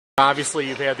Obviously,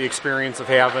 you've had the experience of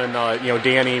having,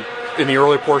 Danny in the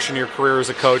early portion of your career as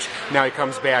a coach. Now he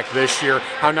comes back this year.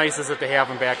 How nice is it to have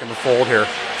him back in the fold here?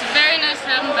 It's very nice to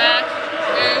have him back.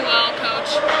 Very well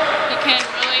coached. He can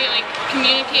really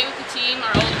communicate with the team.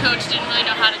 Our old coach didn't really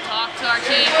know how to talk to our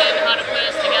team, didn't know how to put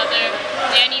us together.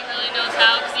 Danny really knows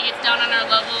how because he gets down on our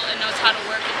level and knows how to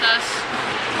work with us.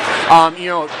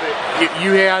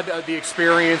 You had the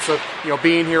experience of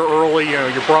being here early.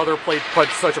 Your brother played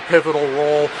such a pivotal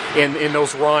role in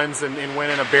those runs and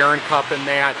winning a Barron Cup and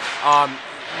that.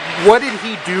 What did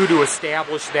he do to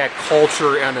establish that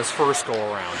culture on his first go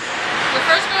around? The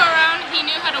first go around, he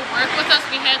knew how to work with us.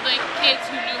 We had kids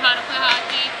who knew how to play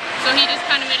hockey, so he just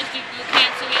kind of made us do boot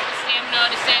camp so we had the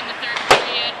stamina to stay in the third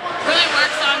period. Really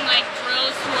works on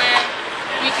drills to where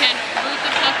we can boot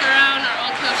the puck around. Our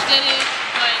old coach did it,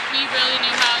 but he really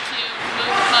knew how to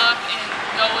move the puck and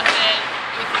go with it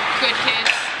with good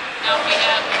kids. Now we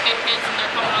have good kids and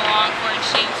they're coming along for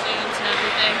exchange students and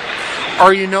everything.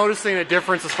 Are you noticing a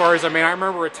difference as far as, I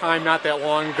remember a time not that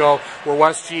long ago where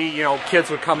West G,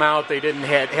 kids would come out, they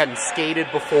hadn't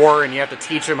skated before, and you have to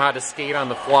teach them how to skate on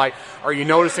the fly. Are you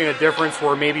noticing a difference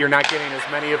where maybe you're not getting as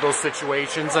many of those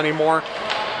situations anymore?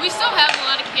 We still have a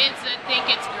lot of kids that think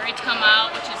it's great to come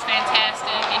out, which is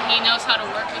fantastic, and he knows how to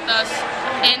work with us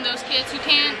and those kids who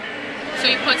can't. So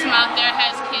he puts them out there,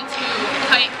 has kids who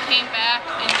came back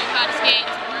and knew how to skate,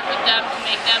 to work with them to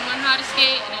make them learn how to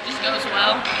skate, and it just goes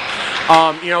well.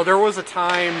 There was a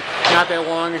time not that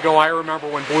long ago, I remember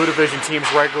when Blue Division teams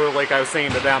regularly, like I was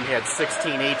saying to them, had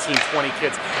 16, 18, 20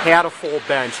 kids, had a full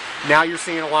bench. Now you're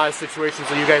seeing a lot of situations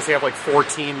where you guys have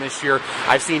 14 this year.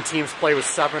 I've seen teams play with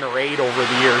 7 or 8 over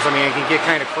the years. It can get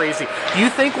kind of crazy. Do you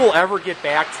think we'll ever get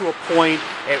back to a point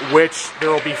at which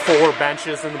there will be fuller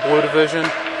benches in the Blue Division?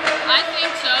 I think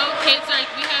so.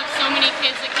 We have so many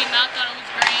kids that came out, thought it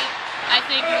was great. I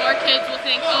think more kids will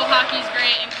think, oh,